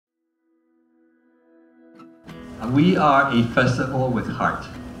We are a festival with heart.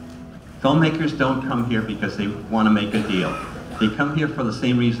 Filmmakers don't come here because they want to make a deal. They come here for the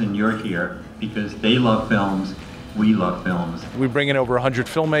same reason you're here, because they love films, we love films. We bring in over 100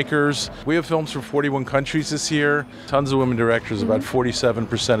 filmmakers. We have films from 41 countries this year. Tons of women directors, about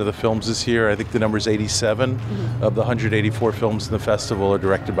 47% of the films this year. I think the number is 87 of the 184 films in the festival are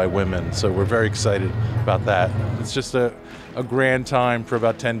directed by women. So we're very excited about that. It's just a grand time for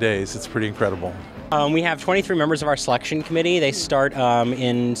about 10 days. It's pretty incredible. We have 23 members of our selection committee. They start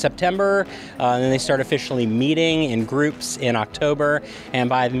in September, and then they start officially meeting in groups in October, and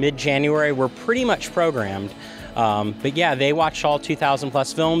by mid-January we're pretty much programmed. But yeah, they watch all 2,000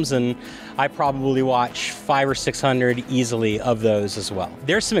 plus films, and I probably watch 500 or 600 easily of those as well.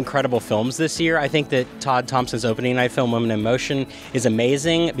 There's some incredible films this year. I think that Todd Thompson's opening night film, Women in Motion, is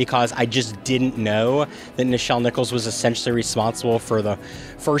amazing because I just didn't know that Nichelle Nichols was essentially responsible for the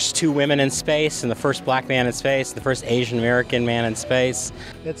first 2 women in space, and the first black man in space, the first Asian American man in space.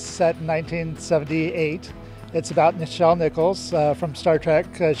 It's set in 1978. It's about Nichelle Nichols from Star Trek.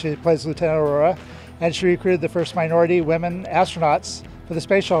 She plays Lieutenant Aurora, and she recruited the first minority women astronauts for the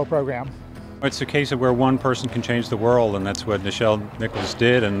space shuttle program. It's a case of where one person can change the world, and that's what Nichelle Nichols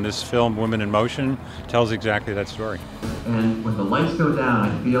did, and this film, Women in Motion, tells exactly that story. And when the lights go down,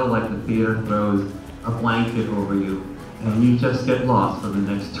 I feel like the theater throws a blanket over you, and you just get lost for the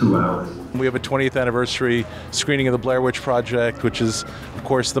next 2 hours. We have a 20th anniversary screening of the Blair Witch Project, which is, of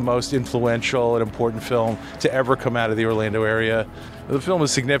course, the most influential and important film to ever come out of the Orlando area. The film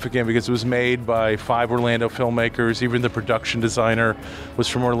is significant because it was made by 5 Orlando filmmakers. Even the production designer was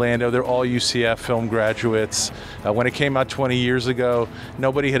from Orlando. They're all UCF film graduates. When it came out 20 years ago,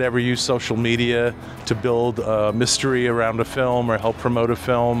 nobody had ever used social media to build a mystery around a film or help promote a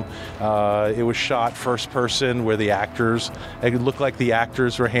film. It was shot first person where the actors, it looked like the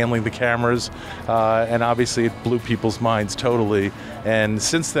actors were handling the cameras, and obviously it blew people's minds totally. And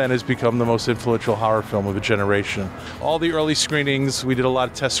since then it's become the most influential horror film of a generation. All the early screenings, we did a lot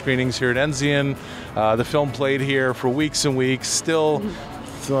of test screenings here at Enzian. The film played here for weeks and weeks. Still,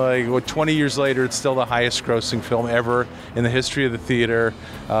 like 20 years later, it's still the highest grossing film ever in the history of the theater.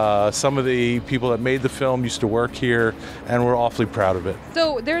 Some of the people that made the film used to work here, and we're awfully proud of it.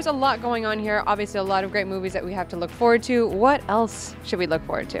 So there's a lot going on here, obviously a lot of great movies that we have to look forward to. What else should we look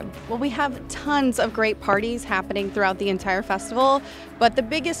forward to? Well, we have tons of great parties happening throughout the entire festival, but the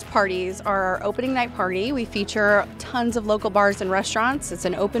biggest parties are our opening night party. We feature tons of local bars and restaurants. It's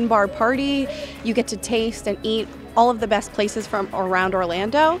an open bar party. You get to taste and eat all of the best places from around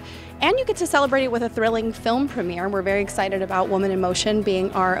Orlando, and you get to celebrate it with a thrilling film premiere. We're very excited about Woman in Motion being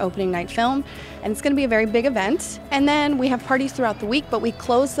our opening night film, and it's going to be a very big event. And then we have parties throughout the week, but we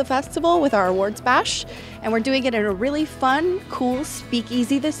close the festival with our awards bash, and we're doing it in a really fun, cool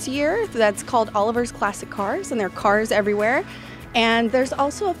speakeasy this year that's called Oliver's Classic Cars, and there are cars everywhere. And there's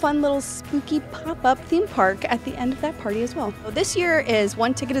also a fun little spooky pop-up theme park at the end of that party as well. So this year is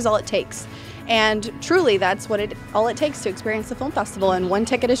one ticket is all it takes. And truly, that's what all it takes to experience the film festival. And one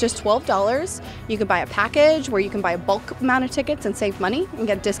ticket is just $12. You can buy a package where you can buy a bulk amount of tickets and save money and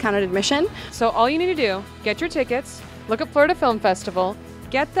get discounted admission. So all you need to do, get your tickets, look up Florida Film Festival,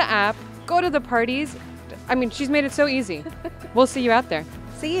 get the app, go to the parties. I mean, she's made it so easy. We'll see you out there.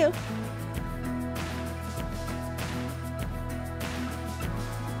 See you.